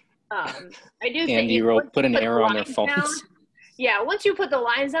I do think Andy wrote, put an arrow on their phones. Down, yeah, once you put the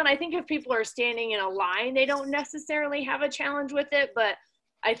lines down, I think if people are standing in a line, they don't necessarily have a challenge with it. But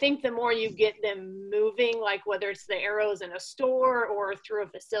I think the more you get them moving, like whether it's the arrows in a store or through a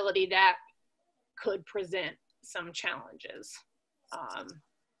facility, that could present some challenges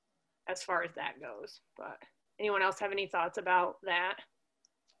as far as that goes. But anyone else have any thoughts about that?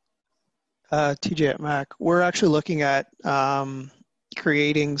 TJ at Mac, we're actually looking at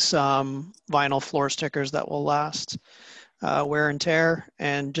creating some vinyl floor stickers that will last wear and tear,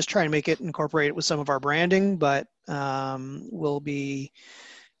 and just try and make it incorporate it with some of our branding, but will be,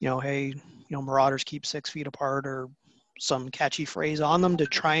 hey, Marauders keep 6 feet apart, or some catchy phrase on them to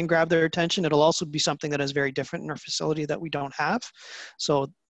try and grab their attention. It'll also be something that is very different in our facility that we don't have. So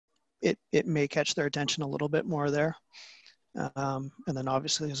it may catch their attention a little bit more there. And then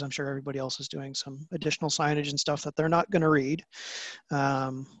obviously, as I'm sure everybody else is doing, some additional signage and stuff that they're not going to read.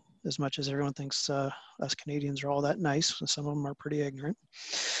 As much as everyone thinks us Canadians are all that nice, some of them are pretty ignorant.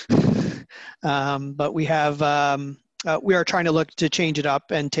 But we are trying to look to change it up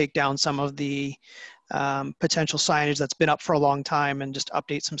and take down some of the potential signage that's been up for a long time, and just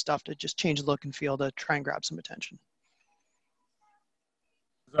update some stuff to just change the look and feel to try and grab some attention.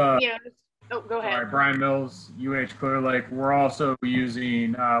 Yeah. Oh, go ahead. Sorry, Brian Mills, UH Clear Lake. We're also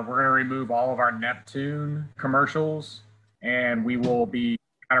using, we're going to remove all of our Neptune commercials, and we will be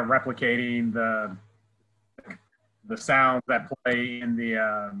kind of replicating the sounds that play in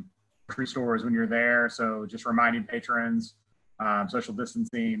the grocery stores when you're there. So just reminding patrons, social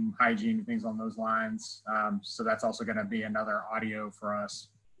distancing, hygiene, things on those lines. So that's also going to be another audio for us.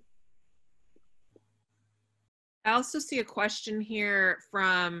 I also see a question here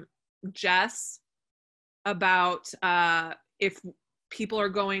from Jess about if people are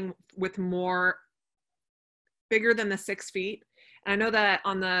going with more bigger than the 6 feet. And I know that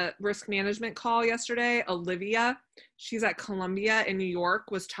on the risk management call yesterday, Olivia, she's at Columbia in New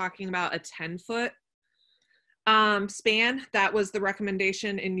York, was talking about a 10-foot span. That was the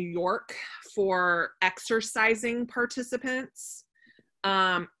recommendation in New York for exercising participants.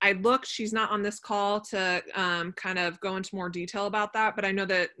 I looked, she's not on this call to kind of go into more detail about that, but I know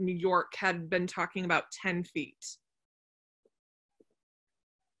that New York had been talking about 10 feet.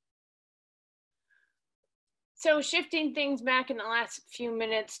 So shifting things back in the last few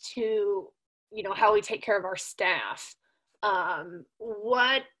minutes to, how we take care of our staff.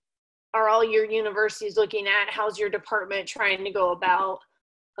 What are all your universities looking at? How's your department trying to go about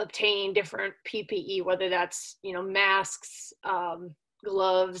obtaining different PPE, whether that's, masks,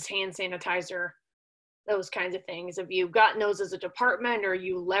 gloves, hand sanitizer, those kinds of things? Have you gotten those as a department, or are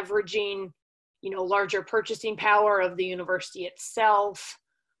you leveraging, larger purchasing power of the university itself?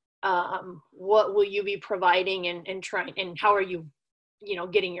 What will you be providing and trying, and how are you,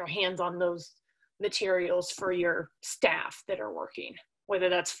 getting your hands on those materials for your staff that are working, whether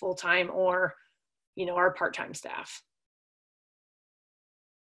that's full-time or, our part-time staff?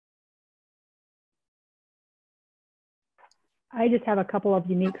 I just have a couple of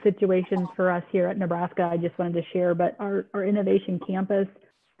unique situations for us here at Nebraska I just wanted to share, but our innovation campus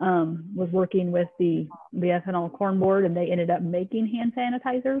was working with the ethanol corn board, and they ended up making hand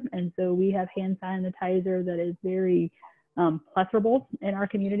sanitizer. And so we have hand sanitizer that is very pleasurable in our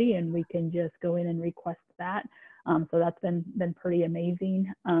community, and we can just go in and request that. So that's been pretty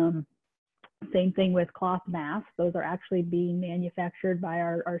amazing. Same thing with cloth masks. Those are actually being manufactured by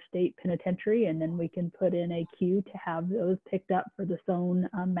our state penitentiary, and then we can put in a queue to have those picked up for the sewn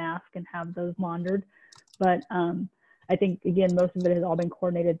mask and have those laundered. But I think, again, most of it has all been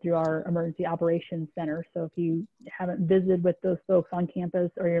coordinated through our emergency operations center. So if you haven't visited with those folks on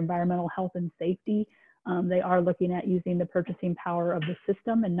campus or your environmental health and safety, they are looking at using the purchasing power of the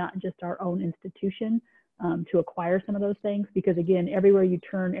system and not just our own institution to acquire some of those things. Because again, everywhere you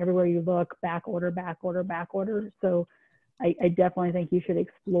turn, everywhere you look, back order, back order, back order. So I definitely think you should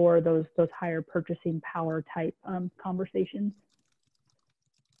explore those higher purchasing power type conversations.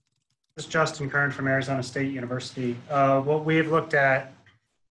 This is Justin Kern from Arizona State University. What we've looked at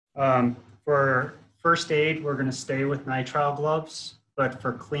for first aid, we're going to stay with nitrile gloves, but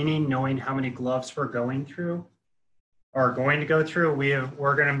for cleaning, knowing how many gloves we're going to go through,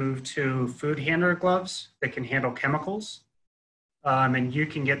 we're going to move to food handler gloves that can handle chemicals. And you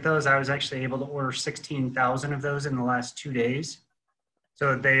can get those. I was actually able to order 16,000 of those in the last 2 days.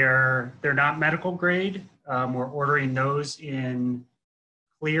 So they're not medical grade. We're ordering those in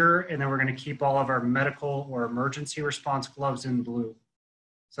clear, and then we're going to keep all of our medical or emergency response gloves in blue.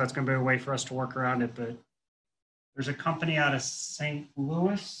 So that's going to be a way for us to work around it. But there's a company out of St.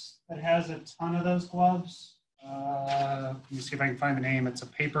 Louis that has a ton of those gloves. Let me see if I can find the name. It's a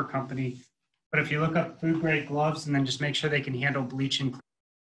paper company. But if you look up food grade gloves and then just make sure they can handle bleach and clean,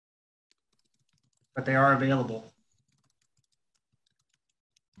 but they are available.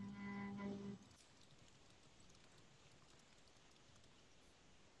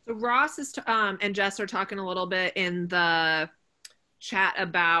 So Ross is and Jess are talking a little bit in the chat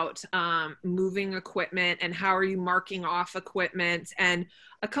about moving equipment and how are you marking off equipment. And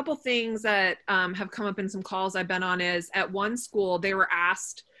a couple things that have come up in some calls I've been on is at one school, they were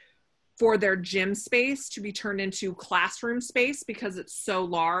asked for their gym space to be turned into classroom space because it's so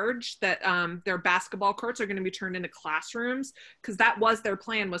large that their basketball courts are going to be turned into classrooms, because that was their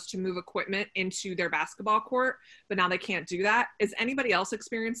plan, was to move equipment into their basketball court, but now they can't do that. Is anybody else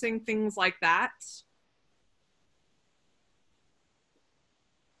experiencing things like that?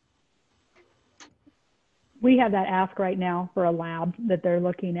 We have that ask right now for a lab that they're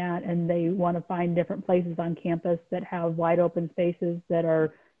looking at, and they want to find different places on campus that have wide open spaces that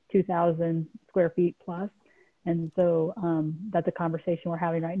are 2,000 square feet plus. And so that's a conversation we're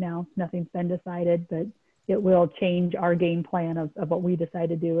having right now. Nothing's been decided, but it will change our game plan of what we decide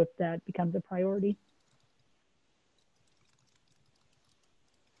to do if that becomes a priority.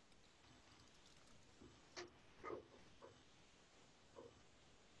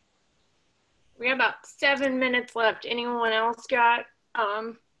 We have about 7 minutes left. Anyone else got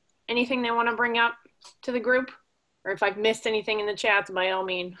anything they want to bring up to the group? Or if I've missed anything in the chats, by all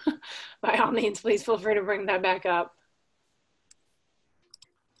means, please feel free to bring that back up.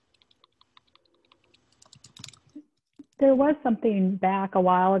 There was something back a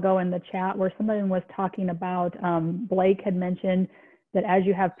while ago in the chat where someone was talking about, Blake had mentioned that as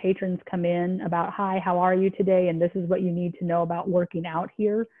you have patrons come in about, hi, how are you today? And this is what you need to know about working out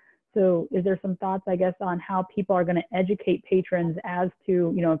here. So is there some thoughts, I guess, on how people are going to educate patrons as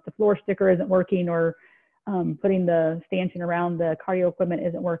to, if the floor sticker isn't working or putting the stanchion around the cardio equipment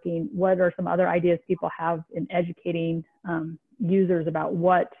isn't working? What are some other ideas people have in educating users about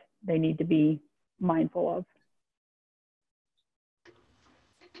what they need to be mindful of?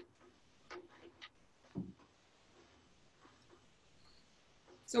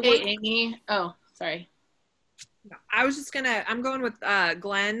 So hey, Amy. Oh, sorry. I was just I'm going with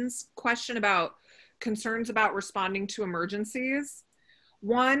Glenn's question about concerns about responding to emergencies.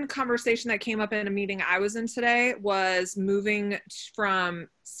 One conversation that came up in a meeting I was in today was moving from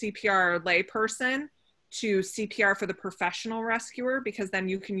CPR layperson to CPR for the professional rescuer, because then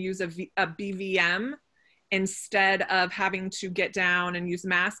you can use a BVM instead of having to get down and use a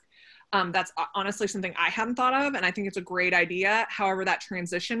mask. That's honestly something I hadn't thought of, and I think it's a great idea. However, that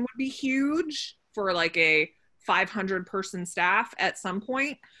transition would be huge for like a 500 person staff at some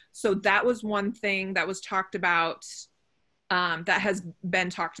point. So that was one thing that was talked about, that has been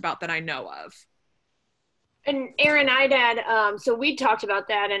talked about that I know of. And Erin, I'd add, so we talked about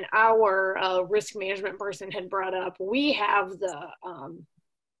that, and our risk management person had brought up, we have the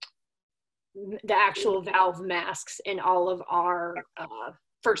actual valve masks in all of our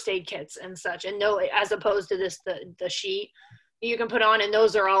first aid kits and such, and no, as opposed to the sheet. you can put on, and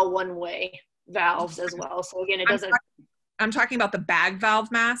those are all one-way valves as well. So again, it doesn't. I'm talking about the bag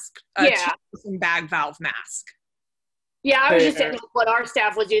valve mask. Yeah. Two-person bag valve mask. Yeah, I was just saying what our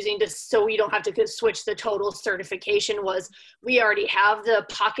staff was using just so we don't have to switch the total certification was we already have the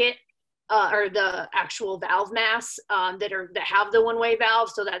pocket or the actual valve masks that have the one-way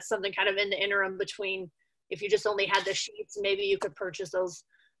valve. So that's something kind of in the interim between if you just only had the sheets, maybe you could purchase those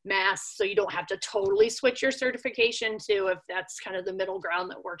masks so you don't have to totally switch your certification to if that's kind of the middle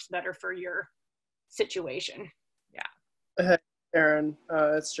ground that works better for your situation. Yeah. Hey, Erin,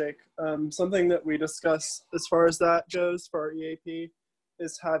 it's Jake. Something that we discussed as far as that goes for our EAP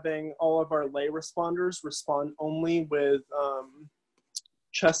is having all of our lay responders respond only with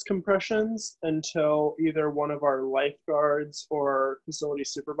chest compressions until either one of our lifeguards or facility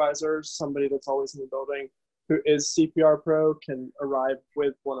supervisors, somebody that's always in the building who is CPR pro, can arrive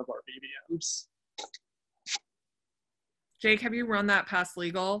with one of our BBMs. Jake, have you run that past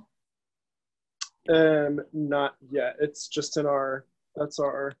legal? Not yet. It's just in our, that's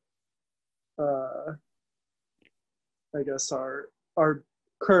our, I guess our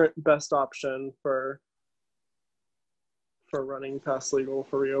current best option for running past legal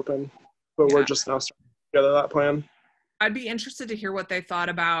for reopen, but we're just now starting together that plan. I'd be interested to hear what they thought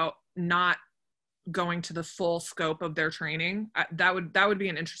about not going to the full scope of their training. That would be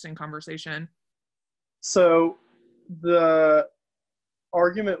an interesting conversation. So the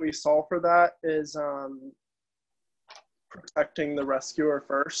argument we saw for that is protecting the rescuer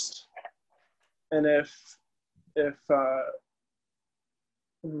first, and if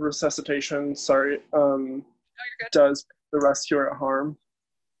resuscitation does the rescuer at harm,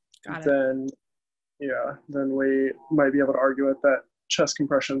 then we might be able to argue it that chest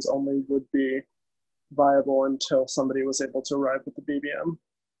compressions only would be viable until somebody was able to arrive with the BBM.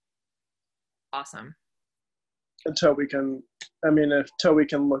 Awesome. Until we can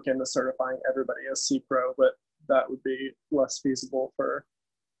look into certifying everybody as C-Pro, but that would be less feasible for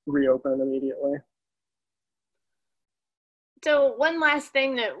reopen immediately. So one last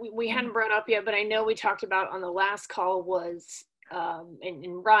thing that we hadn't brought up yet, but I know we talked about on the last call was,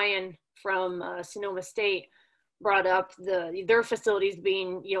 and Ryan from Sonoma State brought up their facilities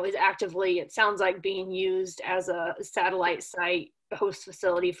being, is actively, it sounds like being used as a satellite site host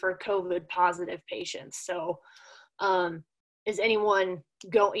facility for COVID positive patients. So is anyone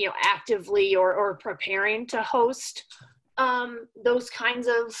actively or preparing to host those kinds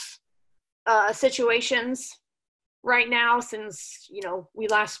of situations right now, since we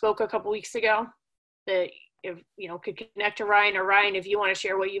last spoke a couple weeks ago, that if could connect to Ryan, or Ryan, if you want to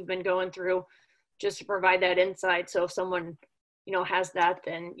share what you've been going through, just to provide that insight. So if someone has that,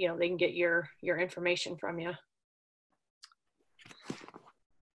 then they can get your information from you.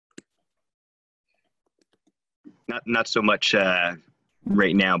 Not so much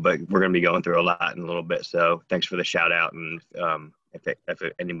right now, but we're going to be going through a lot in a little bit. So thanks for the shout out, and if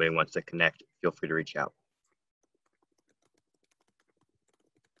anybody wants to connect, feel free to reach out.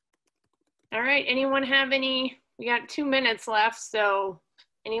 All right, anyone have we got 2 minutes left, so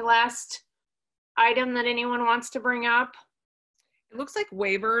any last item that anyone wants to bring up? It looks like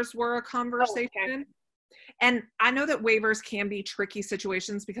waivers were a conversation. Oh, okay. And I know that waivers can be tricky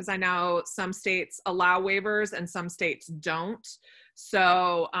situations because I know some states allow waivers and some states don't.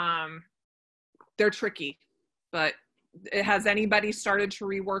 So they're tricky, but has anybody started to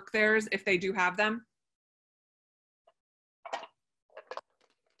rework theirs if they do have them?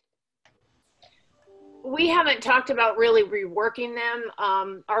 We haven't talked about really reworking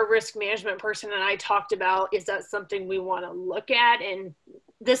them. Our risk management person and I talked about, is that something we want to look at? And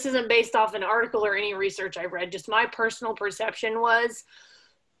this isn't based off an article or any research I read. Just my personal perception was,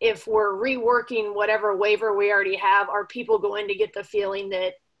 if we're reworking whatever waiver we already have, are people going to get the feeling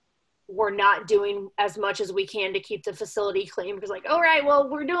that we're not doing as much as we can to keep the facility clean? Because all right, well,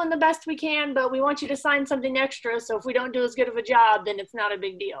 we're doing the best we can, but we want you to sign something extra. So if we don't do as good of a job, then it's not a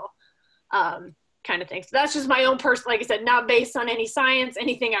big deal. Kind of thing. So that's just my own personal, like I said, not based on any science,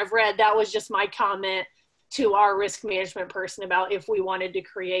 anything I've read. That was just my comment to our risk management person about if we wanted to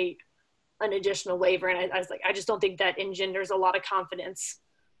create an additional waiver. And I was like, I just don't think that engenders a lot of confidence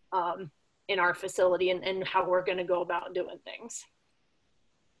in our facility and how we're going to go about doing things.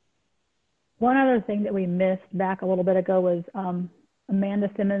 One other thing that we missed back a little bit ago was Amanda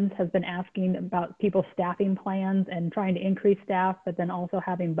Simmons has been asking about people's staffing plans and trying to increase staff, but then also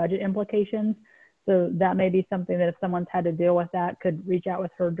having budget implications. So that may be something that if someone's had to deal with that, could reach out with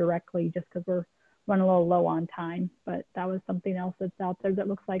her directly, just because we're running a little low on time. But that was something else that's out there that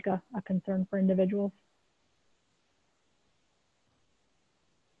looks like a concern for individuals.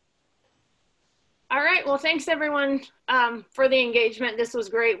 All right. Well, thanks everyone for the engagement. This was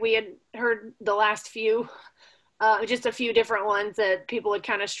great. We had heard the last few, just a few different ones that people had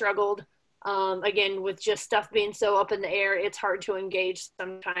kind of struggled. Again, with just stuff being so up in the air, it's hard to engage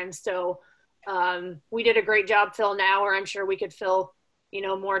sometimes. So we did a great job filling an hour. I'm sure we could fill,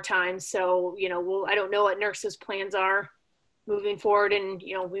 more time. So, I don't know what NIRSA's plans are moving forward. And,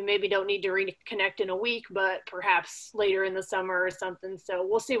 we maybe don't need to reconnect in a week, but perhaps later in the summer or something. So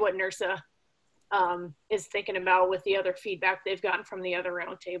we'll see what NIRSA is thinking about with the other feedback they've gotten from the other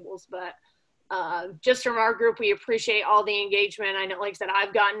roundtables. But just from our group, we appreciate all the engagement. I know, like I said,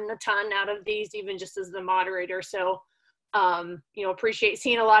 I've gotten a ton out of these, even just as the moderator. So, appreciate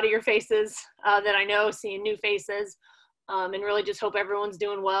seeing a lot of your faces that I know, seeing new faces, and really just hope everyone's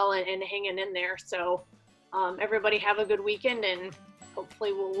doing well and hanging in there. So everybody have a good weekend, and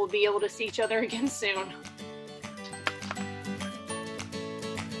hopefully we'll be able to see each other again soon.